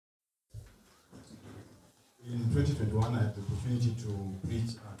In 2021, I had the opportunity to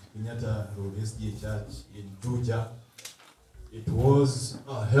preach at Kenyatta Road SDA Church in Georgia. It was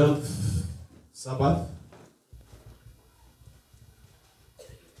a health Sabbath.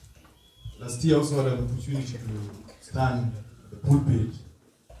 Last year, I also had an opportunity to stand at the pulpit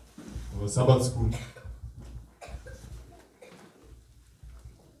of a Sabbath school.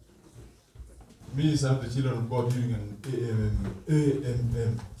 Minister of the children of God during an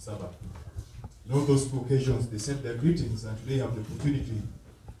AMM Sabbath. In all those two occasions, they sent their greetings, and today I have the opportunity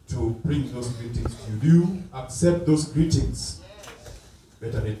to bring those greetings to you. Do you accept those greetings?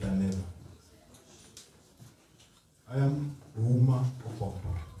 Better late than never. I am Ouma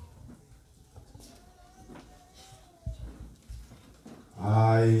Okombo.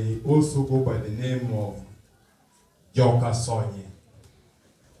 I also go by the name of Joka Sonye.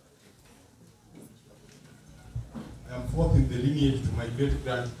 I am fourth in the lineage to my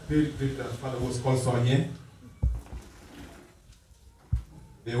great-great-grandfather who was called Sonye.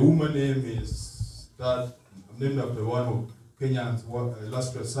 The Ouma name is that named after one of Kenya's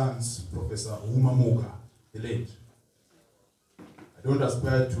illustrious sons, Professor Ouma Moga, the late. I don't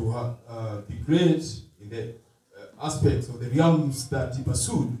aspire to be great in the aspects of the realms that he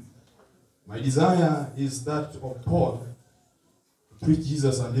pursued. My desire is that of Paul, to preach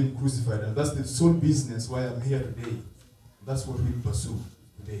Jesus and him crucified, and that's the sole business why I'm here today. That's what we pursue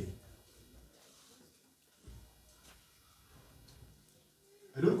today.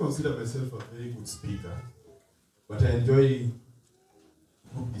 I don't consider myself a very good speaker, but I enjoy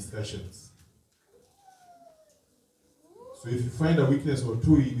group discussions. So if you find a weakness or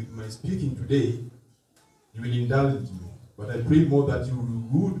two with my speaking today, you will indulge me. But I pray more that you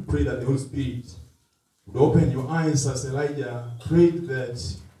would pray that the Holy Spirit would open your eyes as Elijah prayed that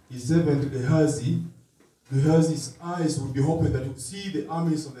his servant Gehazi's eyes would be open, that he would see the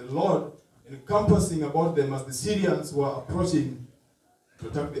armies of the Lord encompassing about them as the Syrians were approaching to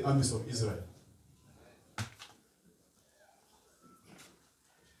attack the armies of Israel.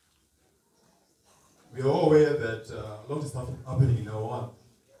 We are all aware that a lot is happening in our world.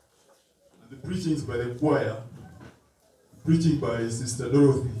 And the preachings by the choir, preaching by Sister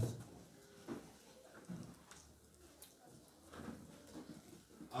Dorothy,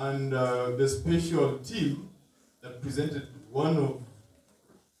 and the special team that presented one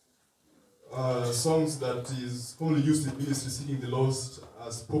of songs that is commonly used in ministry, Seeking the Lost,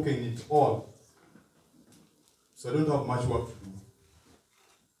 has spoken it all. So I don't have much work to do.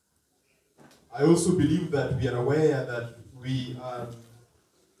 I also believe that we are aware that we are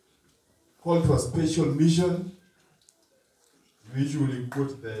called to a special mission. We usually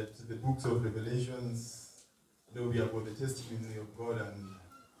quote that the books of Revelations, we are about the testimony of God, and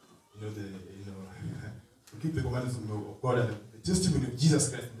we keep the commandments of God and the testimony of Jesus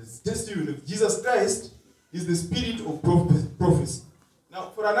Christ. The testimony of Jesus Christ is the spirit of prophecy. Now,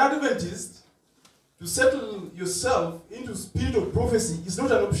 for an Adventist, to settle yourself into spirit of prophecy is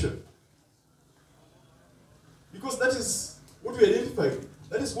not an option. Because that is what we identify with.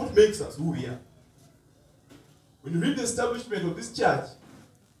 That is what makes us who we are. When you read the establishment of this church,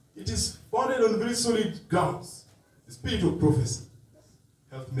 it is founded on very solid grounds. The spirit of prophecy,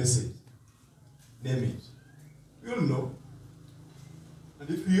 health message, name it. We all know. And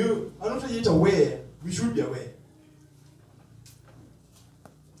if you are not yet aware, we should be aware.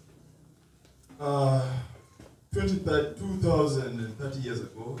 2,030 years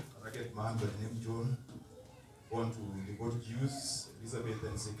ago, a rugged man by the name John, born to the both Jews, Elizabeth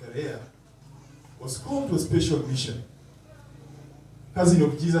and Zechariah, was called to a special mission. Cousin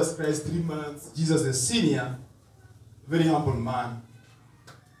of Jesus Christ, 3 months, Jesus a senior, very humble man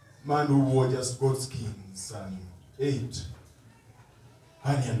who wore just goatskins and ate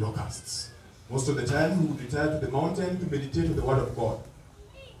honey and locusts. Most of the time, he would retire to the mountain to meditate on the Word of God.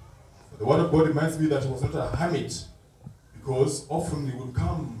 But the Word of God reminds me that he was not a hermit, because often he would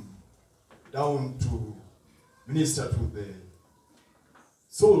come down to minister to the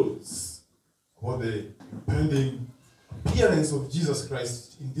souls about the impending appearance of Jesus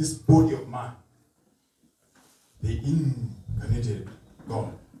Christ in this body of man, the incarnated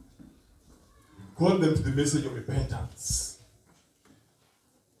God. He called them to the message of repentance.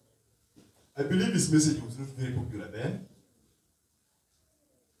 I believe his message was not very popular then.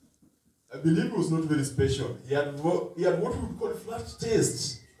 I believe it was not very special. He had what we would call a flat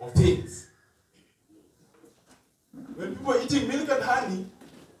taste of things. When people are eating milk and honey,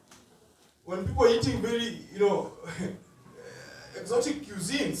 when people are eating very, exotic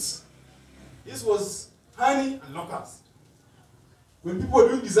cuisines, this was honey and locust. When people are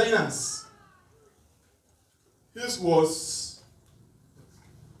doing designers, this was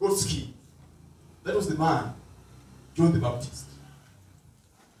goat skin. That was the man, John the Baptist.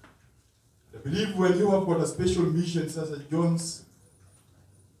 I believe when you have got a special mission such as John's,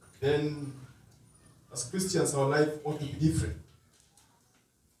 then as Christians our life ought to be different.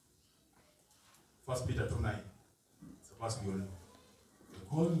 1 Peter 2:9. It's a verse we all know. The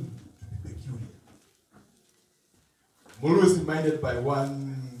call to be peculiar. I'm always reminded by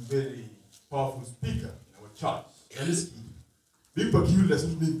one very powerful speaker in our church. Being peculiar does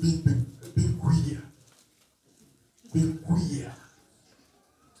not mean being queer. Being queer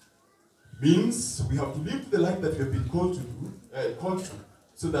means we have to live the life that we have been called to,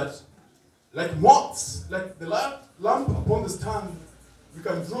 so that, like moths, like the lamp upon the stand, we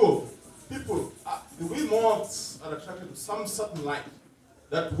can draw people. The way moths are attracted to some certain light,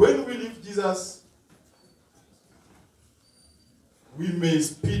 that when we leave Jesus, we may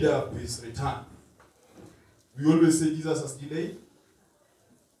speed up his return. We always say Jesus has delayed.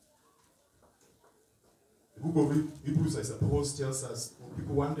 The book of Hebrews, I suppose, tells us, for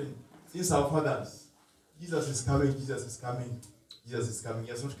people wondering, since our fathers, Jesus is coming, Jesus is coming, Jesus is coming.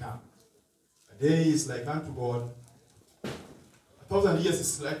 He has not come. A day is like unto God. 1,000 years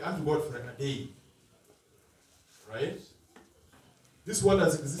is like unto God for a day. Right? This world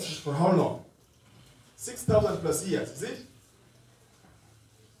has existed for how long? 6,000 plus years, is it?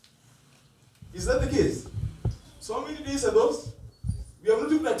 Is that the case? So how many days are those? We have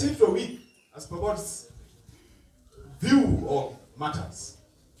not even attained to a week as per God's view of matters.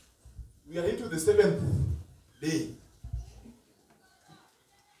 We are into the 7th day,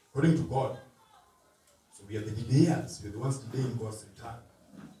 according to God. So we are the delayers. We are the ones delaying God's return.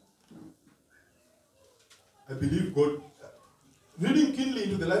 I believe God, reading keenly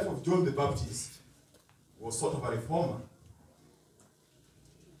into the life of John the Baptist, was sort of a reformer.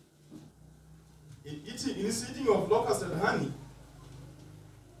 In his eating of locusts and honey,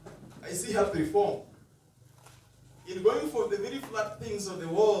 I see health reform. In going for the very flat things of the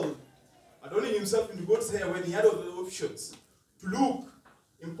world, adorning himself into God's hair when he had all the options to look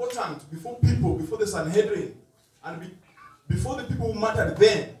important before people, before the Sanhedrin, and before the people who mattered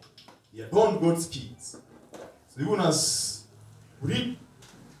then, he adorned God's kids. So even as we read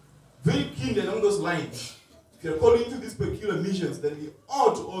very keenly along those lines, if you are called into these peculiar missions, then we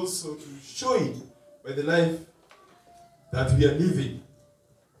ought also to show it by the life that we are living.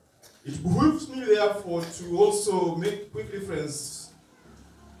 It behooves me, therefore, to also make quick reference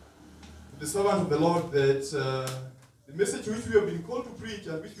to the servant of the Lord that the message which we have been called to preach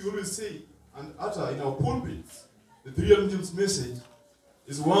and which we always say and utter in our pulpits, the three angels message,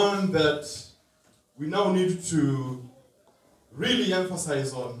 is one that we now need to really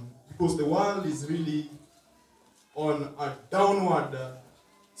emphasize on, because the world is really on a downward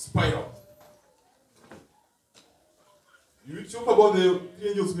spiral. You talk about the three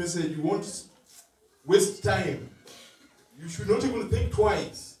angels message, you won't waste time. You should not even think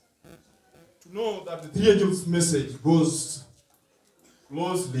twice to know that the three angels message goes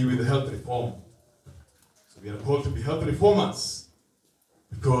closely with health reform. So we are called to be health reformers,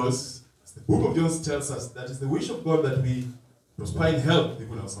 because as the book of John tells us, that is the wish of God that we prosper in health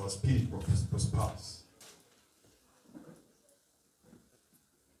even as our spirit prospers.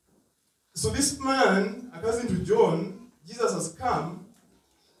 So this man, according to John, Jesus has come.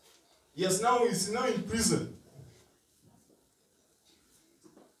 He is now in prison.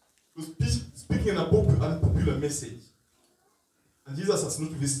 Speaking an unpopular message. And Jesus has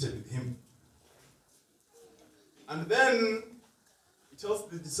not visited with him. And then he tells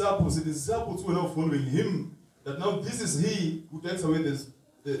the disciples who are now following him, that now this is he who takes away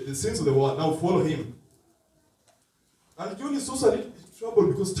the sins of the world. Now follow him. And John is also a little bit troubled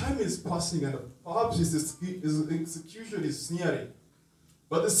because time is passing and perhaps his execution is nearing.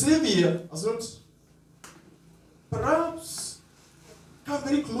 But the Savior has not perhaps come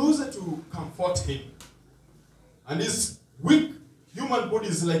very closer to comfort him. And his weak human body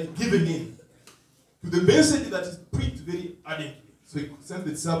is like giving in to the message that is preached very ardently. So he sent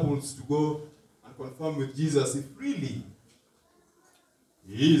the disciples to go and confirm with Jesus if really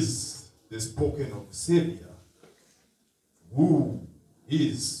he is the spoken of Savior, who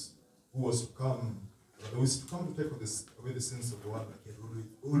was to come, or who is to come to take away the sins of the world, like he had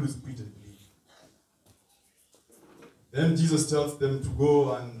always preached and believed. Then Jesus tells them to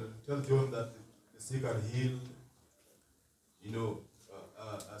go and tell John that the sick are healed.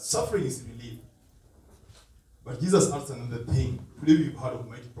 Suffering is relieved. But Jesus adds another thing. Today we've heard of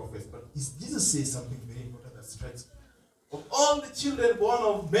mighty prophets, but Jesus says something very important that strikes me. Of all the children born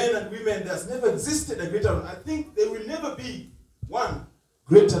of men and women, there's never existed a greater one. I think there will never be one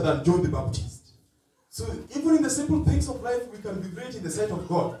greater than John the Baptist. So even in the simple things of life, we can be great in the sight of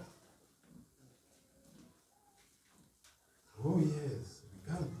God. Oh yes,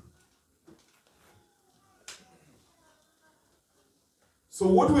 we can. So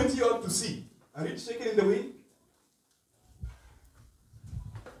what went ye out to see? Are it shaken in the wind?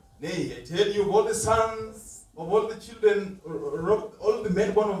 Nay, I tell you, of all the sons, of all the children, or all the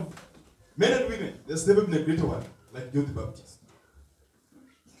men born of men and women, there's never been a greater one like John the Baptist.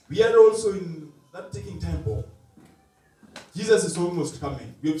 We are also in that taking time bomb. Jesus is almost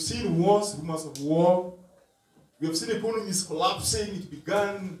coming. We have seen wars, rumors of war. We have seen economies collapsing. It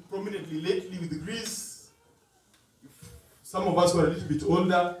began prominently lately with Greece. Some of us were a little bit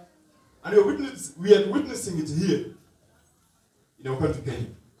older. And we are witnessing it here in our country, Kenya.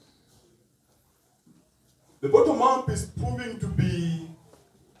 The bottom up is proving to be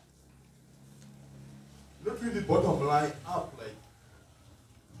not really bottom line up like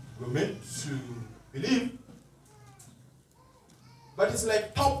we're meant to believe, but it's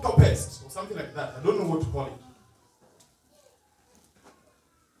like topest or something like that. I don't know what to call it.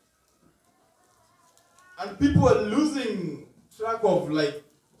 And people are losing track of, like,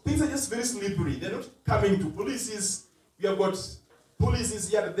 things are just very slippery. They're not coming to policies. We have got policies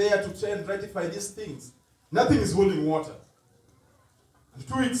here and there to try and ratify these things. Nothing is holding water. And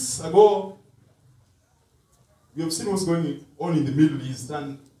 2 weeks ago, we have seen what's going on in the Middle East,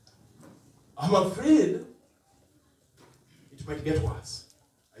 and I'm afraid it might get worse.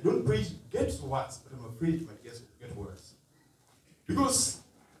 I don't pray it gets worse, but I'm afraid it might get worse. Because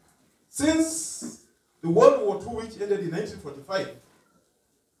since the World War II, which ended in 1945,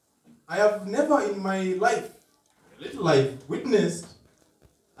 I have never in my life, a little life, witnessed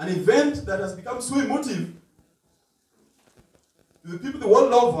an event that has become so emotive to the people the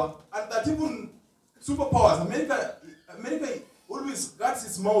world over, and that even superpowers, America always guards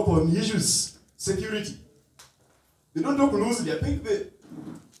its mouth on issues, security. They don't talk loosely. I think the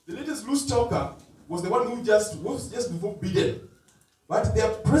latest loose talker was the one who was just before Biden. But their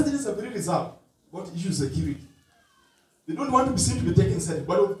presidents are very reserved about issues security. They don't want to be seen to be taken seriously,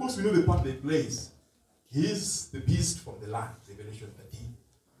 but of course we know the part they play. He is the beast from the land, Revelation 13.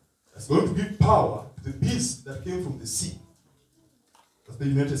 That's going to give power to the beast that came from the sea. That's the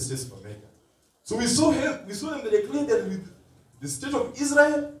United States of America. So we saw them that they claimed that with the state of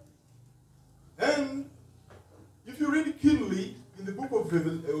Israel. And if you read keenly in the book of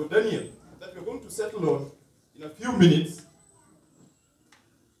Daniel, that we're going to settle on in a few minutes,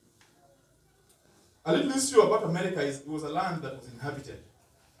 a little issue about America is it was a land that was inhabited.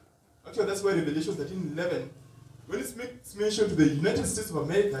 Actually, that's why Revelation 13:11, when it makes mention to the United States of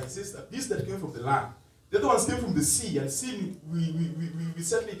America, it says a beast that came from the land. The other ones came from the sea, and sea, we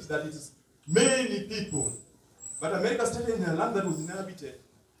settled it that it is many people. But America started in a land that was inhabited.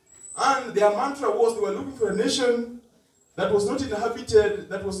 And their mantra was they were looking for a nation that was not inhabited,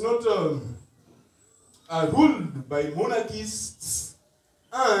 that was not ruled by monarchists,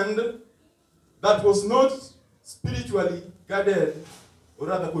 and that was not spiritually guarded, or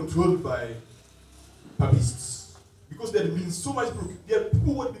rather controlled by papists. Because there had been so much, there are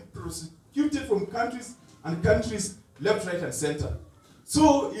people who had been persecuted from countries and countries, left, right, and center.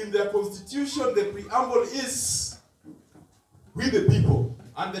 So in their constitution, the preamble is, we the people,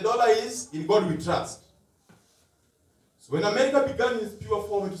 and the dollar is, in God we trust. So when America began its pure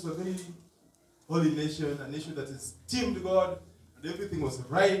form, it was a very holy nation, a nation that esteemed God, and everything was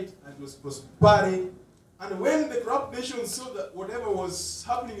right, and it was prospering. And when the corrupt nations saw that whatever was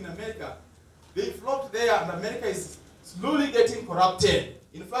happening in America, they flocked there, and America is slowly getting corrupted.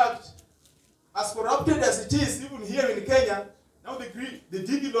 In fact, as corrupted as it is, even here in Kenya, now the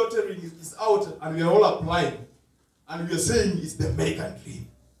DD lottery is out, and we are all applying. And we are saying it's the American dream.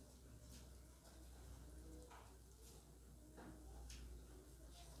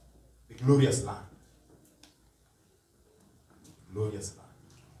 The glorious land. Glorious land.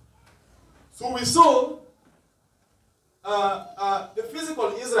 So we saw the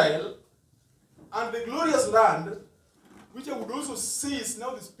physical Israel and the glorious land, which I would also say is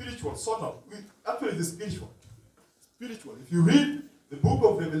now the spiritual, sort of. Actually, the spiritual. Spiritual. If you read the book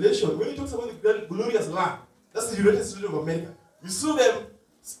of Revelation, when it talks about the glorious land, that's the United States of America. We saw them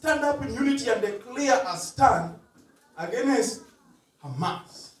stand up in unity and declare a stand against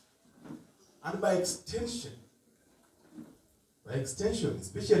Hamas. And by extension,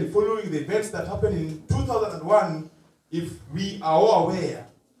 especially following the events that happened in 2001, if we are all aware,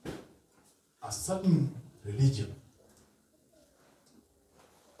 a certain religion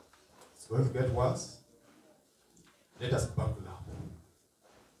is going to get worse. Let us buckle up.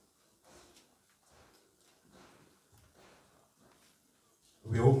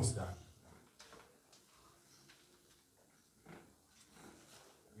 We're almost done.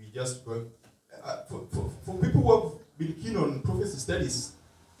 We just go. For people who have been keen on prophecy studies,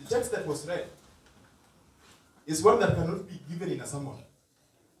 the text that was read is one that cannot be given in a sermon.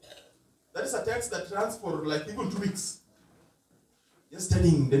 That is a text that runs for like even 2 weeks. Just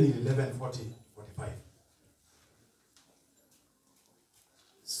studying Daniel 11, 40, 45.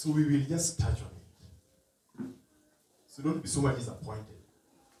 So we will just touch on it. So don't be so much disappointed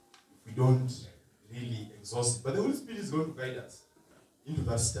if we don't really exhaust it. But the Holy Spirit is going to guide us into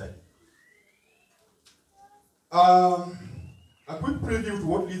that study. A quick preview to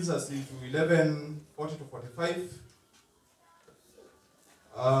what leads us into 11, 40 to 45.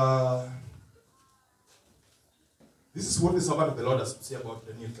 This is what the servant of the Lord has to say about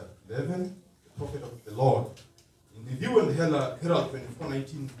Daniel chapter 11, the prophet of the Lord. In Review and Herald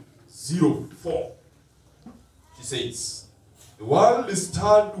 24/1904, she says, the world is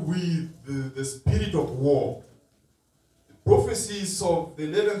stirred with the spirit of war. The prophecies of the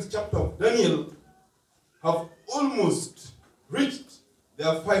 11th chapter of Daniel have almost reached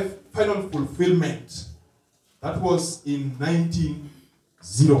their final fulfillment. That was in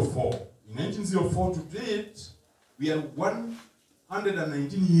 1904. In 1904 to date, we are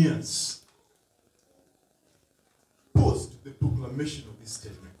 119 years post the proclamation of this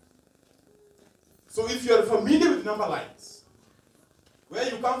statement. So if you are familiar with number lines, where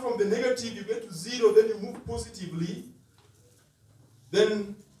you come from the negative, you get to 0, then you move positively,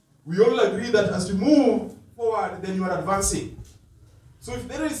 then we all agree that as you move forward, then you are advancing. So if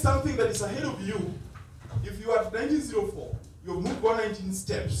there is something that is ahead of you, if you are at 1904, you have moved 119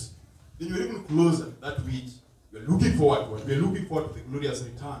 steps, then you're even closer to that which you're looking forward to. We're looking forward to the glorious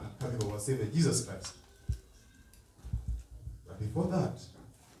return and coming of our Savior Jesus Christ. But before that,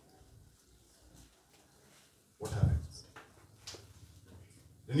 what happens?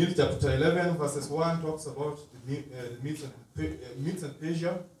 Daniel chapter 11, verses 1 talks about the Medes and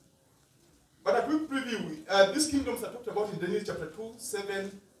Persia. But a quick preview, these kingdoms are talked about in Daniel chapter 2,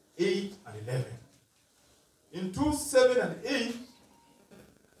 7, 8, and 11. In 2, 7, and 8,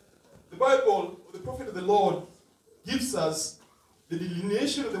 the Bible, or the prophet of the Lord, gives us the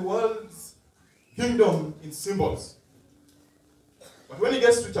delineation of the world's kingdom in symbols. But when he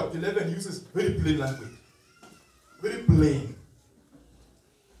gets to chapter 11, he uses very plain language. Very plain.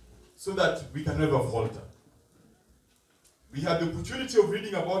 So that we can never falter. We had the opportunity of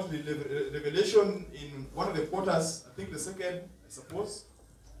reading about the Revelation in one of the quarters, I think the second, I suppose.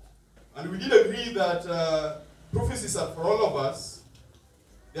 And we did agree that prophecies are for all of us.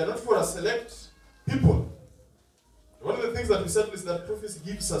 They are not for a select people. One of the things that we said is that prophecy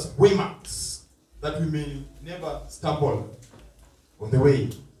gives us waymarks that we may never stumble on the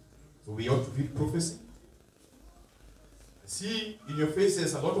way. So we ought to read prophecy. I see in your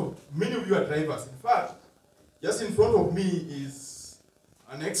faces many of you are drivers. In fact, just in front of me is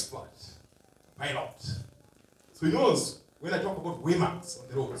an expert pilot. So he knows when I talk about waymarks on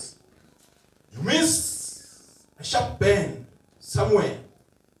the roads. You miss a sharp bend somewhere.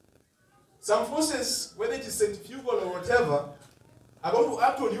 Some forces, whether it is centrifugal or whatever, are going to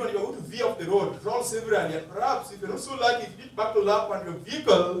act on you and you're going to veer off the road, roll severely, and perhaps if you're not so lucky, if you did buckle up and your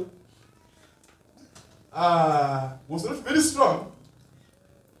vehicle was not very strong,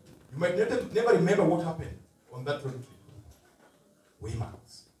 you might never remember what happened on that road trip.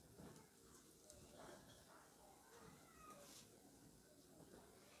 Waymarks.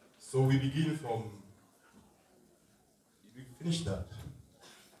 So we begin from, did we finish that?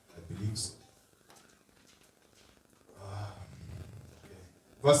 I believe so. Okay.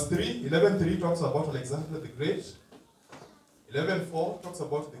 Verse 3, 11:3 talks about Alexander the Great. 11:4 talks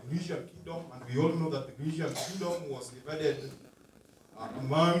about the Grecian kingdom, and we all know that the Grecian kingdom was divided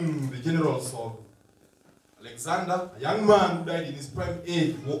among the generals of Alexander, a young man who died in his prime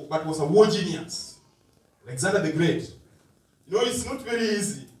age, but was a war genius. Alexander the Great. You know, it's not very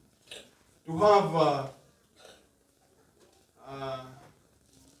easy to have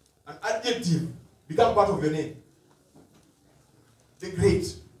an adjective become part of your name. The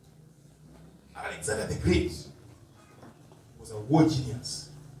Great. Alexander the Great was a war genius.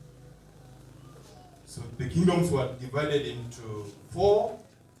 So the kingdoms were divided into 4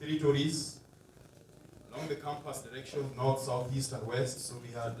 territories along the compass direction, north, south, east, and west. So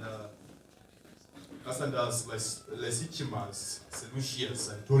we had Cassandra's, Lysichimas, Seleucius,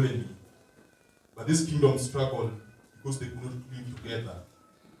 and Ptolemy. But these kingdoms struggled because they could not live together.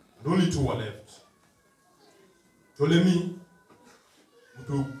 And only 2 were left. Ptolemy, who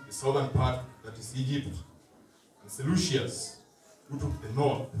took the southern part, that is Egypt, and Seleucius, who took the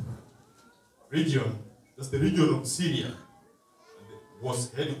north region, that's the region of Syria, and was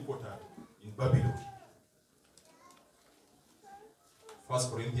headquartered in Babylon.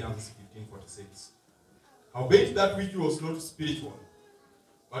 1 Corinthians 15:46. Howbeit that which was not spiritual,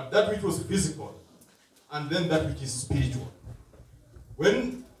 but that which was physical, and then that which is spiritual.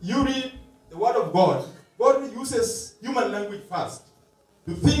 When you read the word of God, God uses human language first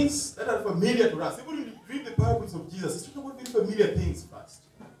to things that are familiar to us. Even when you read the parables of Jesus, it's talking about very familiar things first.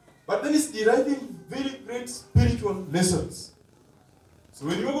 But then it's deriving very great spiritual lessons. So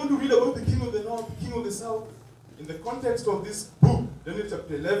when you're going to read about the king of the north, the king of the south, in the context of this book, Daniel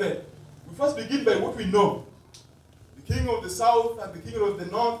chapter 11, we first begin by what we know. The king of the south and the king of the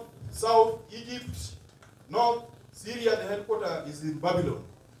north, south, Egypt, north, Syria, the headquarters is in Babylon.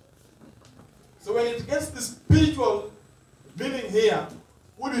 So when it gets the spiritual meaning here,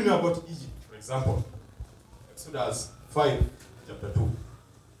 what do you know about Egypt, for example? Exodus 5, chapter 2.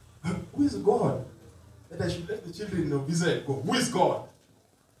 Who is God that I should let the children of Israel go? Who is God?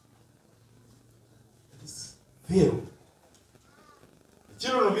 It is Pharaoh. The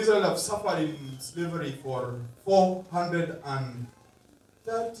children of Israel have suffered in slavery for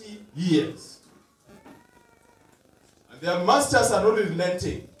 430 years. And their masters are not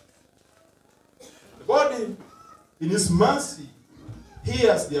relenting. God, in His mercy,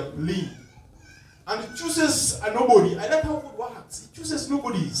 hears their plea and chooses a nobody. I like how God works. He chooses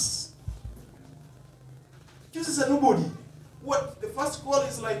nobodies. He chooses a nobody. What the first call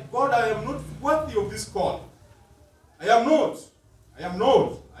is like, God, I am not worthy of this call. I am not. I am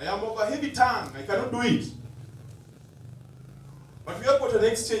not. I am of a heavy tongue. I cannot do it. But we have got an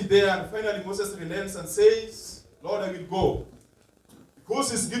exchange there, and finally Moses relents and says, Lord, I will go. Because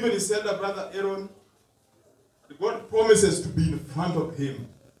he's given his elder brother Aaron, God promises to be in front of him.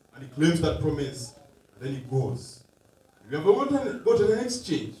 And he claims that promise. And then he goes. We have got an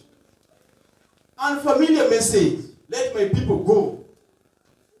exchange. Unfamiliar message. Let my people go.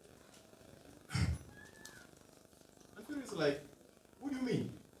 And Pharaoh is like, what do you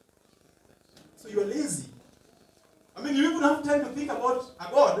mean? So you are lazy. I mean, you even have time to think about a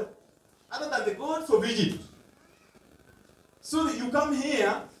God other than the gods of Egypt. So that you come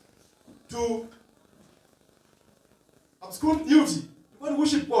here to abscond duty. You want to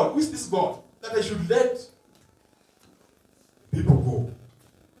worship God. Who is this God? That I should let people go.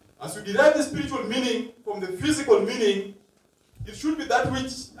 As you derive the spiritual meaning from the physical meaning, it should be that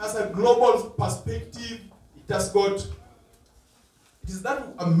which, as a global perspective, it has got. It is that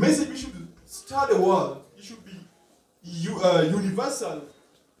a message which should stir the world. It should be universal.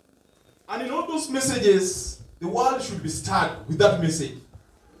 And in all those messages, the world should be stirred with that message.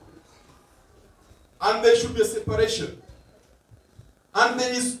 And there should be a separation. And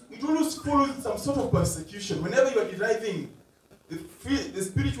it always follows some sort of persecution. Whenever you are deriving the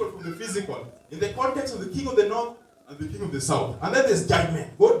spiritual from the physical, in the context of the king of the north and the king of the south. And then there's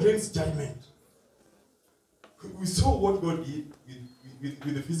judgment. God brings judgment. We saw what God did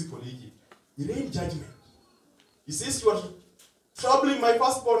with the physical Egypt. He rained judgment. He says, you are troubling my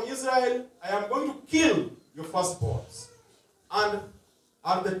firstborn Israel. I am going to kill your firstborns. And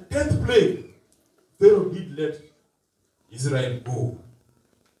at the 10th plague, Pharaoh did let Israel go.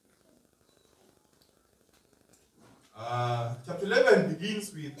 Chapter 11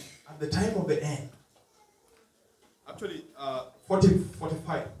 begins with, at the time of the end. Actually,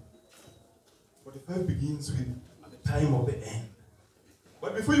 45. 45 begins with, at the time of the end.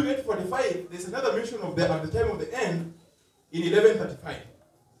 But before you get to 45, there's another mention of the, at the time of the end, in 1135.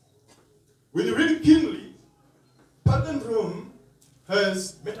 When you read keenly, pagan Rome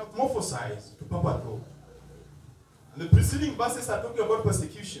has metamorphosized to Papa Rome. And the preceding verses are talking about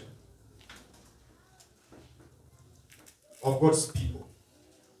persecution of God's people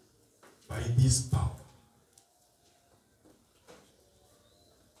by this power.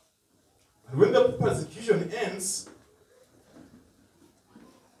 And when the persecution ends,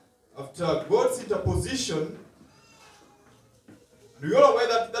 after God's interposition, and we are aware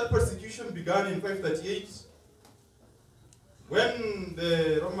that that persecution began in 538 when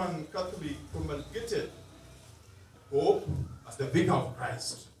the Roman Catholic promulgated Pope as the vicar of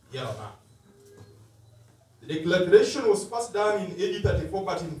Christ here on earth. The declaration was first done in AD 34,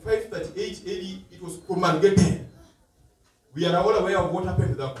 but in 538 AD it was promulgated. We are all aware of what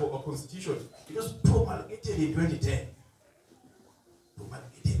happened with our constitution. It was promulgated in 2010.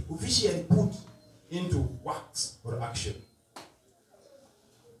 Promulgated, officially put into works or action.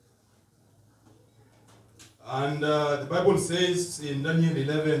 And the Bible says in Daniel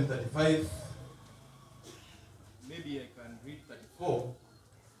 11:35, maybe I can read 34.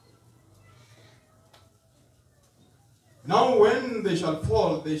 Now when they shall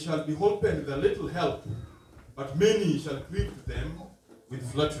fall, they shall be holpen with a little help, but many shall cleave to them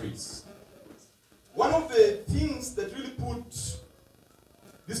with flatteries. One of the things that really put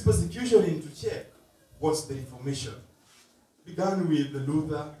this persecution into check was the Reformation. It began with the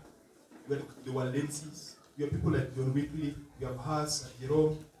Luther, we had the Waldenses, we have people like John Wycliffe, we have Hus and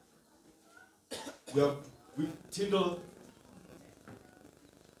Jerome, we have Tyndall.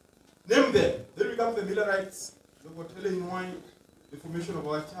 Name them. Then we come to the Millerites, the Botelling wine, the formation of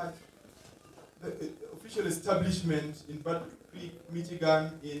our church, the official establishment in Battle Creek,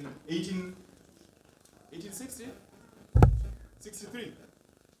 Michigan in 1860? 63.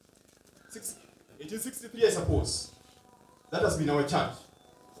 1863, I suppose. That has been our church.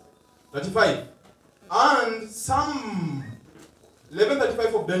 35. And some,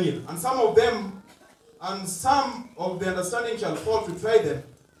 1135 of Daniel, and some of them, and some of the understanding shall fall to try them,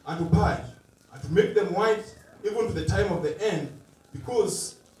 and to purge, and to make them white, even to the time of the end,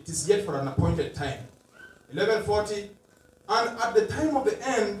 because it is yet for an appointed time. 1140, and at the time of the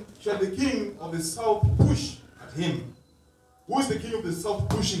end shall the king of the south push at him. Who is the king of the south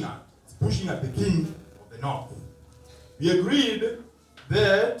pushing at? It's pushing at the king of the north. We agreed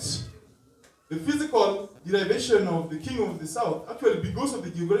that the physical derivation of the king of the south, actually because of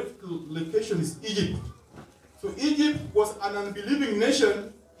the geographical location, is Egypt. So Egypt was an unbelieving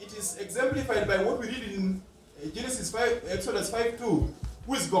nation. It is exemplified by what we read in Genesis 5, Exodus 5:2.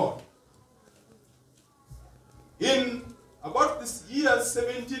 Who is God? In about this year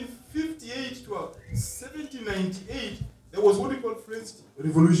 1758 to 1798, there was what we call French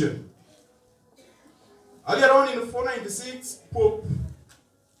Revolution. Earlier on in 496, Pope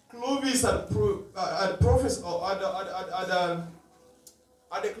Clovis had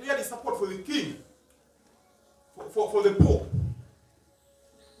declared his support for the king, for the Pope.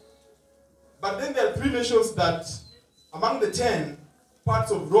 But then there are three nations that, among the 10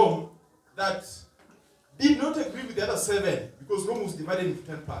 parts of Rome, that did not agree with the other 7, because Rome was divided into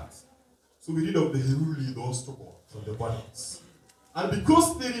 10 parts. So we read of the Heruli, the Ostrogoths, and the Vandals. And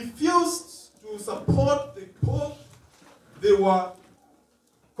because they refused to support the Pope, they were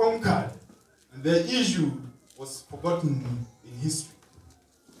conquered, and their issue was forgotten in history.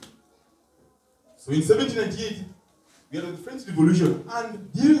 So in 1798, we had the French Revolution,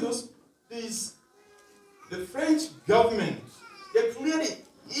 and during those days, the French government, they clearly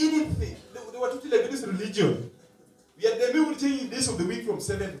anything, they were totally against religion. We had the people changing days of the week from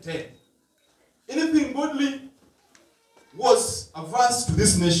 7 to 10. Anything godly was averse to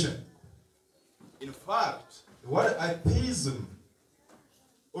this nation. In fact, the word atheism,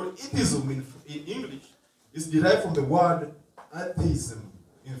 or atheism in English, is derived from the word atheism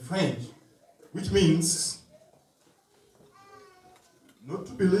in French, which means not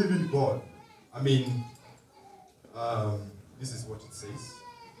to believe in God. I mean, this is what it says.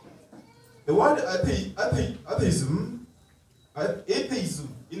 The word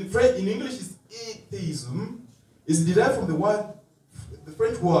atheism in English is atheism, is derived from the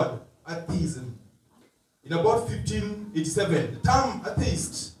French word atheism. In about 1587, the term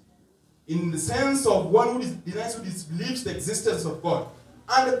atheist, in the sense of one who denies, who disbelieves the existence of God.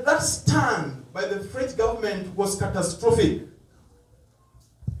 And that stand by the French government was catastrophic.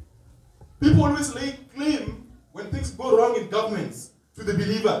 People always lay claim when things go wrong in governments to the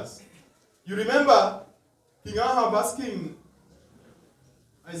believers. You remember King Ahab asking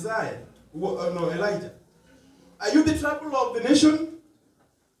Elijah, are you the trouble of the nation?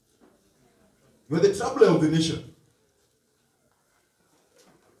 You are the trouble of the nation.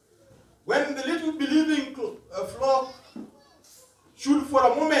 When the little believing flock should for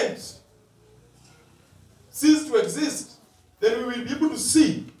a moment cease to exist, then we will be able to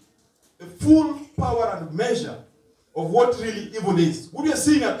see the full power and measure of what really evil is. What we are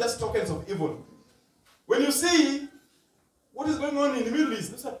seeing are just tokens of evil. When you see what is going on in the Middle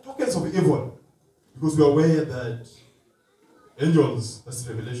East, those are tokens of evil. Because we are aware that angels, that's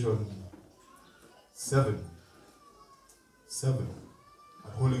Revelation 7,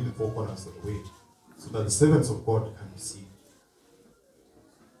 are holding the four corners of the way, so that the servants of God can be seen.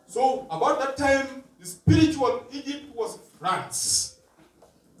 So, about that time, the spiritual Egypt was France.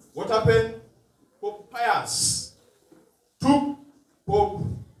 What happened? Pope Pius took Pope,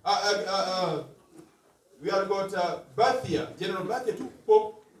 we have got Bathia, General Bathia took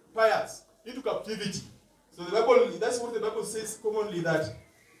Pope Pius into captivity. So the Bible, that's what the Bible says commonly, that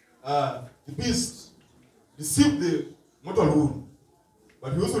the beast deceived the mortal wound.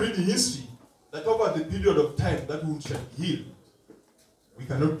 But we also read in history that over the period of time that wound shall heal. We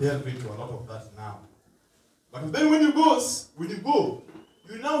cannot delve into a lot of that now. But then when you go,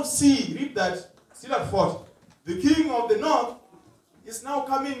 you now see, read that, still at 40, the king of the north is now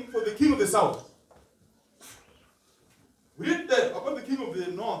coming for the king of the south. We read that about the king of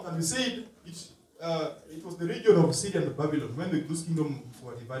the north, and we said it was the region of Syria and Babylon. When those kingdoms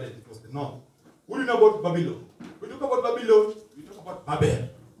were divided, it was the north. What do you know about Babylon? When you talk about Babylon, you talk about Babel.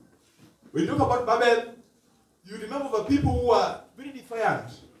 When you talk about Babel, you remember the people who are very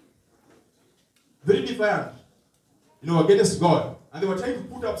defiant. Very defiant, against God. And they were trying to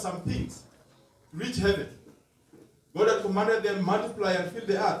put up some things to reach heaven. God had commanded them to multiply and fill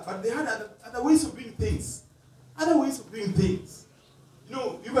the earth. But they had other ways of doing things. Other ways of doing things.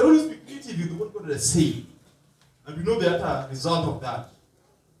 You can always be creative with what God has said. And we know the other result of that.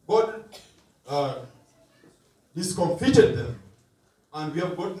 God discomfited them. And we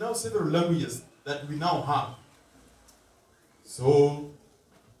have got now several languages that we now have. So,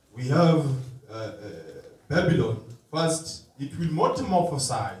 we have Babylon. First, it will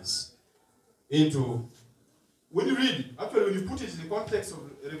metamorphosize into, when you read it, actually when you put it in the context of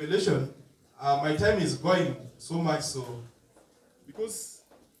Revelation, my time is going so much so, because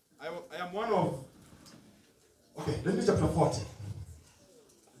I am one of, okay, Daniel chapter 40.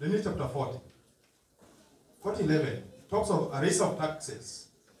 Daniel chapter 40. 40:11 talks of a race of taxes.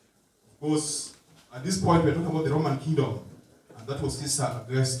 Because at this point we're talking about the Roman kingdom, and that was Caesar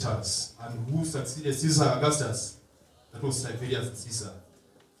Augustus. And who succeeded Caesar Augustus? That was Tiberius Caesar.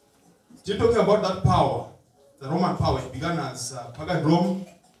 Still talking about that power, the Roman power. It began as pagan Rome.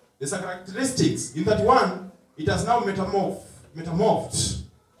 There's a characteristics. In that one, it has now metamorphed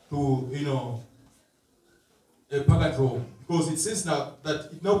to, a pagan Rome. Because it says now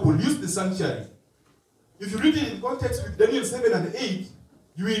that it now pollutes the sanctuary. If you read it in context with Daniel 7 and 8,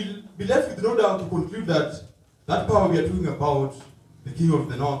 you will be left with no doubt to conclude that that power we are talking about, the king of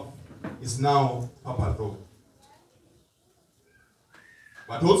the north, is now Papal Rome.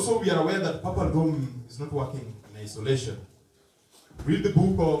 But also we are aware that Papal Rome is not working in isolation. Read the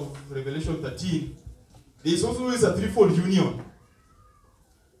book of Revelation 13. There is also a threefold union.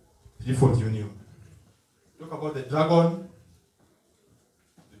 Threefold union. Talk about the dragon,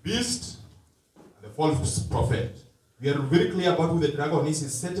 the beast, and the false prophet. We are very clear about who the dragon is.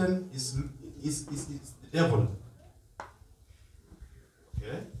 Is Satan, is the devil.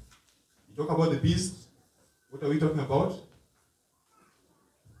 Okay? We talk about the beast. What are we talking about?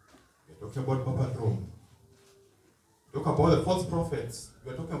 We're talking about Papal Rome. We talk about the false prophets.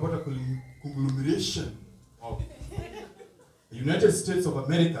 We're talking about a conglomeration of the United States of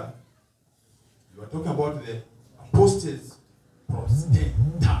America. You are talking about the apostates,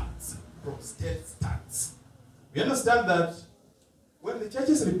 Protestants. We understand that when the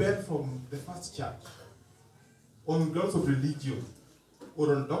churches rebelled from the first church on grounds of religion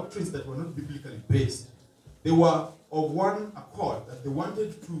or on doctrines that were not biblically based, they were of one accord that they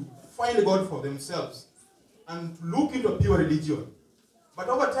wanted to find God for themselves and to look into a pure religion. But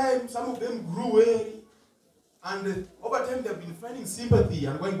over time, some of them grew weary, and over time they have been finding sympathy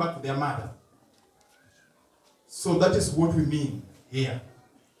and going back to their mother. So that is what we mean here.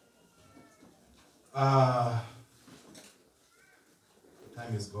 Time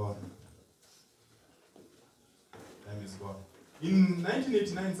is gone. Time is gone. In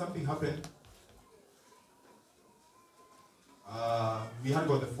 1989, something happened. We had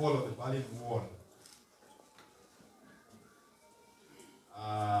got the fall of the Berlin Wall.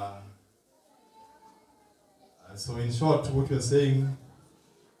 So in short, what we are saying,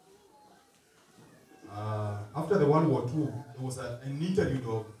 after the World War II, there was an interlude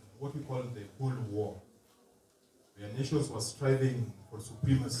of what we call the Cold War, where nations were striving for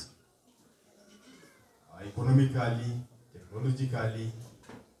supremacy, economically, technologically,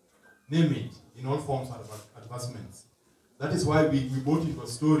 name it, in all forms of advancements. That is why we bought into a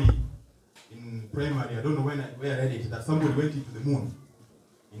story in primary, I don't know where I read it, that somebody went into the moon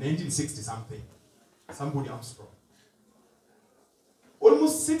in 1960 something, somebody Armstrong.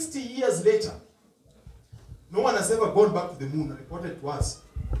 Almost 60 years later, no one has ever gone back to the moon and reported to us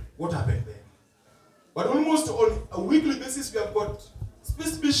what happened there. But almost on a weekly basis, we have got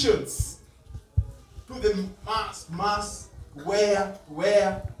space missions to the Mars, where.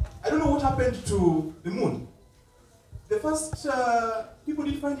 I don't know what happened to the moon. The first people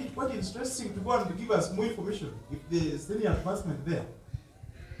did find it quite interesting to go and give us more information if there's any advancement there.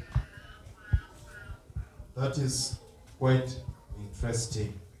 That is quite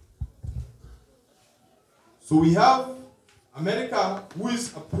interesting. So we have America, who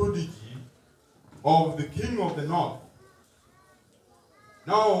is a prodigy of the king of the north,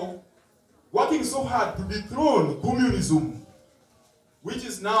 now working so hard to dethrone communism, which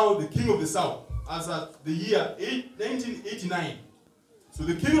is now the king of the south, as at the year 1989. So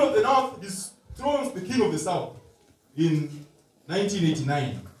the king of the north dethrones the king of the south in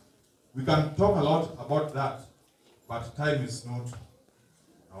 1989. We can talk a lot about that, but time is not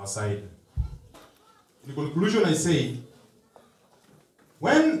our side. In conclusion, I say,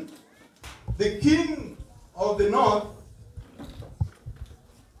 when the king of the north,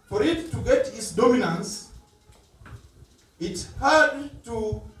 for it to get its dominance, it had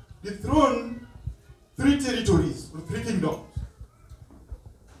to dethrone 3 territories or 3 kingdoms,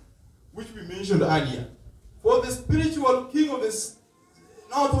 which we mentioned earlier. For the spiritual king of the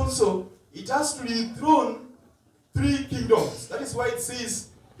north also, it has to dethrone 3 kingdoms. That is why it says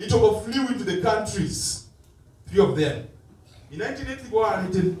it overflew into the countries, 3 of them. In 1981,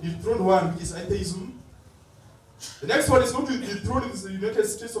 it dethroned one, which is atheism. The next one is going to dethrone in the United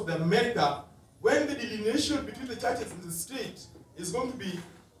States of America, when the delineation between the churches and the state is going to be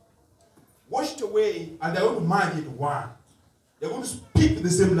washed away, and they're going to merge into one. They're going to speak the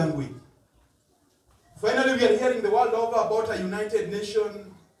same language. Finally, we are hearing the world over about a united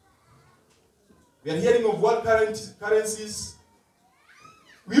nation. We are hearing of world currencies.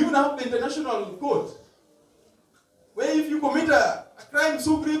 We even have the international court, where if you commit a crime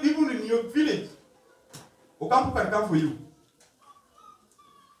so grave even in your village, Okombo can come for you.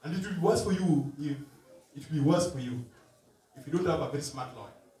 And it will be worse for you if you don't have a very smart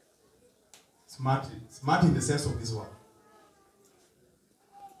lawyer. Smart in the sense of this one.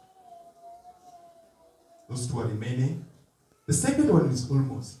 Those 2 are remaining. The second one is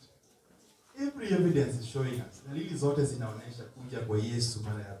almost. Every evidence is showing us. Dalili zote zinaonyesha kuja kwa Yesu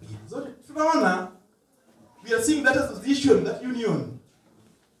mara ya pili. Zote tunaona. We are seeing that association, that union.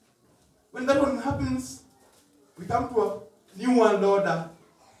 When that one happens, we come to a new world order.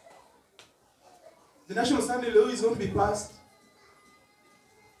 The national standard law is going to be passed.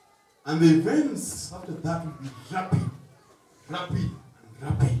 And the events after that will be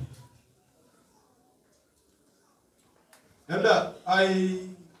rapid. And I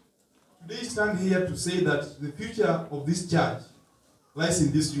today stand here to say that the future of this church lies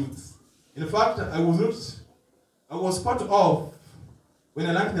in this youth. In fact, I was part of when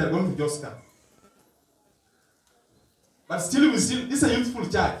I learned they are going to Joska. But still, this is a youthful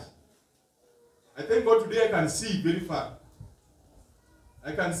church. I thank God today I can see very far.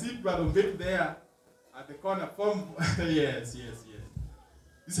 I can see Brother Mbet there at the corner from yes.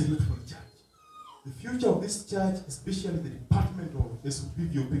 This is a youthful church. The future of this church, especially the department of SOP,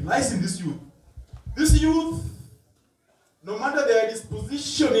 VOP, lies in this youth. This youth, no matter their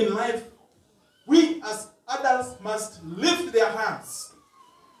disposition in life, we as adults must lift their hands.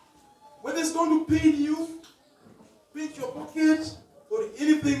 Whether it's going to pain you, pinch your pocket, or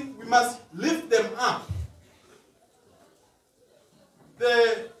anything, we must lift them up.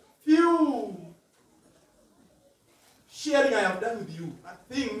 The few sharing I have done with you are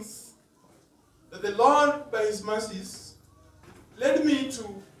things that the Lord, by His mercies, led me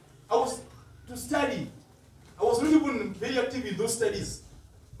to study. I was not even very active in those studies.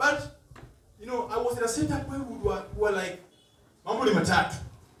 But, I was in a setup where we were like, mambo ni matatu.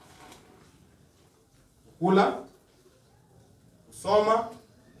 Kula, kusoma,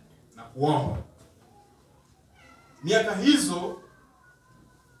 na kuomba. Miaka hizo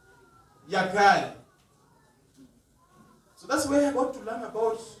ya kale. So that's where I got to learn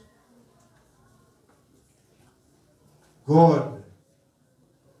about God,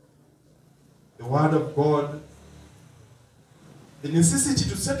 the Word of God, the necessity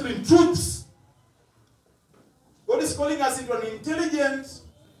to settle in truths. God is calling us into an intelligent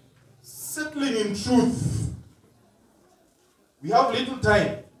settling in truth. We have little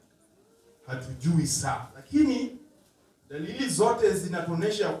time. Hatujui saa. Lakini dalili zote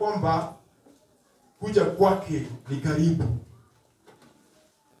zinatuonyesha kwamba kuja kwake ni karibu.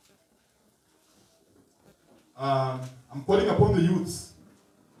 I'm calling upon the youths.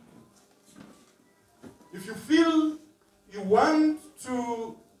 If you feel you want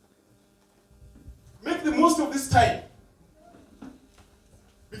to make the most of this time,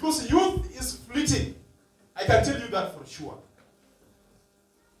 because youth is fleeting, I can tell you that for sure.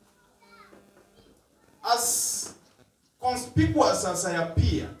 As conspicuous as I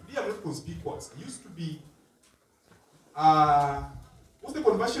appear, today I'm not conspicuous. I used to be, what's the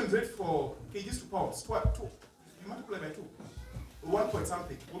conversion rate for kgs to pounds? 2. You multiply by 2. 1 point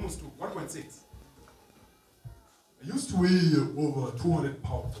something, almost 2, 1.6. I used to weigh over 200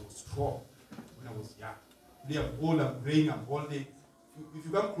 pounds. I was strong when I was young. Today I'm old, I'm graying, I'm balding. If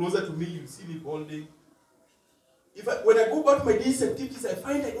you come closer to me, you'll see me balding. When I go about my daily activities, I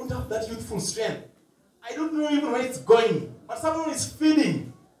find I don't have that youthful strength. I don't know even where it's going. But someone is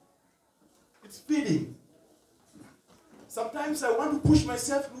feeding. It's feeding. Sometimes I want to push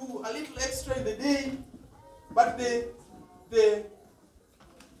myself to do a little extra in the day, but the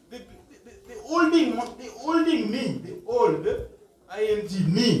olding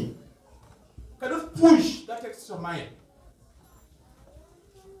me, cannot push that extra mile.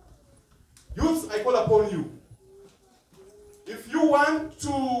 Youth, I call upon you. If you want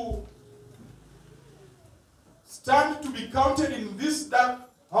to stand to be counted in these dark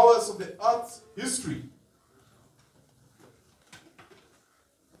hours of the earth's history,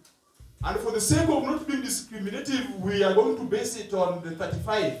 and for the sake of not being discriminative, we are going to base it on the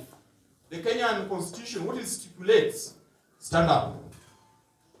 35, the Kenyan Constitution, what it stipulates. Stand up.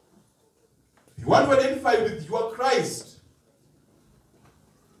 If you want to identify with your Christ,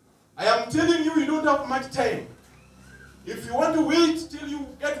 I am telling you, you don't have much time. If you want to wait till you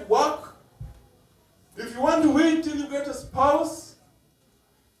get work, if you want to wait till you get a spouse,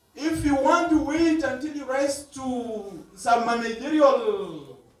 if you want to wait until you rise to some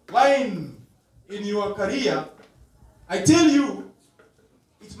managerial line in your career, I tell you,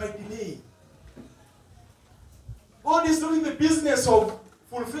 it might delay. God is not in the business of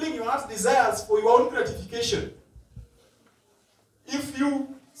fulfilling your heart's desires for your own gratification. If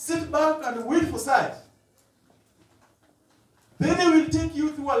you sit back and wait for such, then He will take you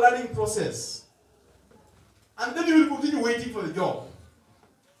through a learning process. And then you will continue waiting for the job.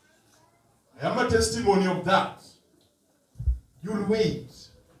 I am a testimony of that. You will wait.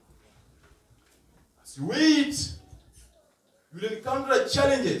 As you wait, you will encounter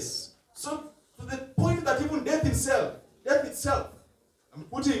challenges. So, to the point that even death itself, I'm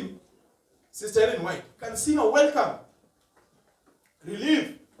putting Sister Ellen White, can sing a welcome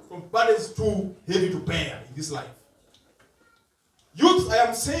relief from burdens too heavy to bear in this life. Youth, I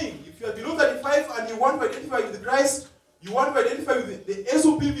am saying, if you are below 35 and you want to identify with Christ, you want to identify with the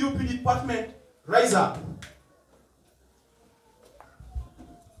SOP VOP department, rise up.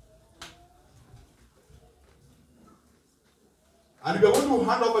 And we are going to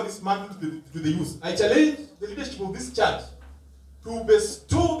hand over this mantle to the youth. I challenge the leadership of this church to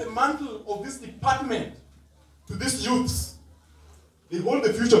bestow the mantle of this department to these youths. They hold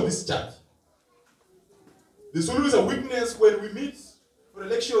the future of this church. There's always a weakness when we meet for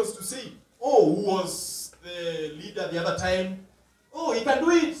elections to say, oh, who was the leader the other time? Oh, he can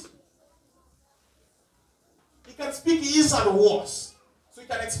do it. He can speak his and worse. So he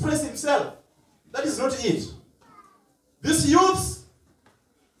can express himself. That is not it. These youths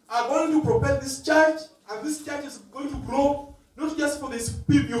are going to propel this church, and this church is going to grow, not just for this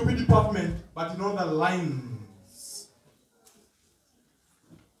PVOP department, but in other lines.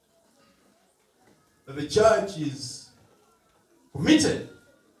 That the church is committed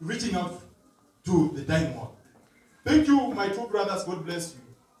to reaching out to the dying world. Thank you, my two brothers. God bless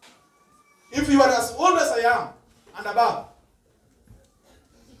you. If you are as old as I am and above,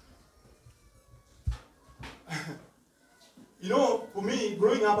 you know, for me,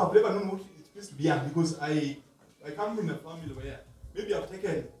 growing up, I've never known what it means to be young, because I come from a family where maybe I've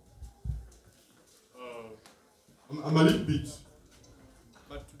taken, I'm a little bit,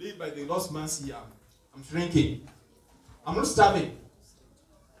 but today, by the Lord's mercy, I'm shrinking. I'm not starving,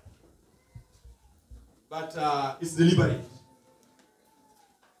 but it's deliberate.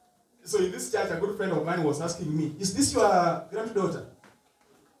 So in this church, a good friend of mine was asking me, is this your granddaughter?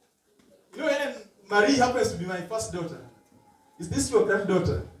 You know, and Marie happens to be my first daughter. Is this your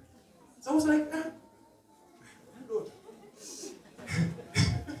granddaughter? So I was like, granddaughter.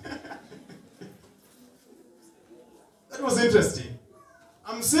 That was interesting.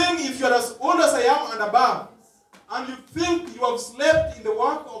 I'm saying, if you're as old as I am and above, and you think you have slept in the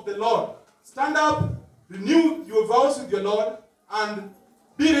work of the Lord, stand up, renew your vows with your Lord, and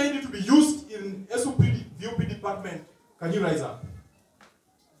be ready to be used in SOP VOP department. Can you rise up?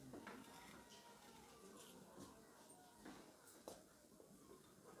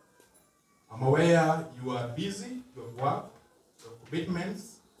 I'm aware you are busy, you have work, you have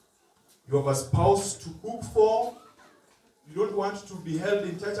commitments, you have a spouse to cook for, you don't want to be held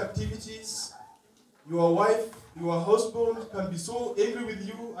in church activities, your wife, your husband can be so angry with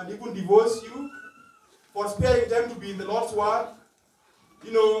you and even divorce you for sparing time to be in the Lord's word.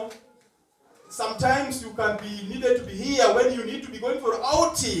 You know, sometimes you can be needed to be here when you need to be going for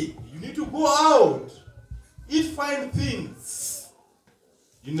outing. You need to go out, eat fine things,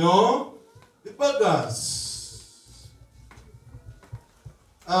 you know. The burgers,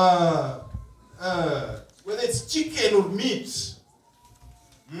 whether it's chicken or meat.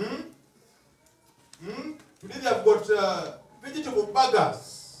 Today they have got vegetable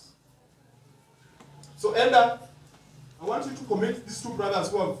burgers. So, Elder, I want you to commit these two brothers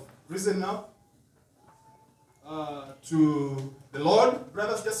who have risen now to the Lord.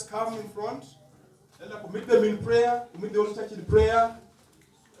 Brothers, just come in front. Elder, commit them in prayer. Commit the whole church in prayer.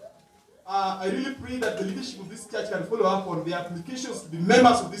 I really pray that the leadership of this church can follow up on the applications to be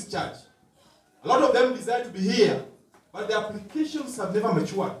members of this church. A lot of them desire to be here, but the applications have never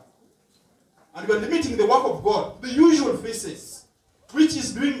matured. And we are limiting the work of God to the usual faces, which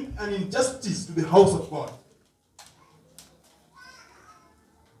is doing an injustice to the house of God.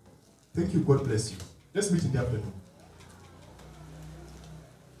 Thank you. God bless you. Let's meet in the afternoon.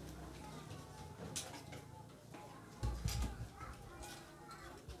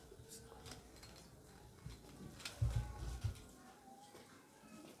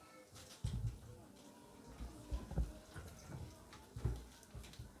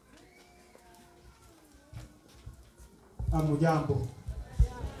 Amujambo.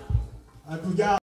 Hatujambo.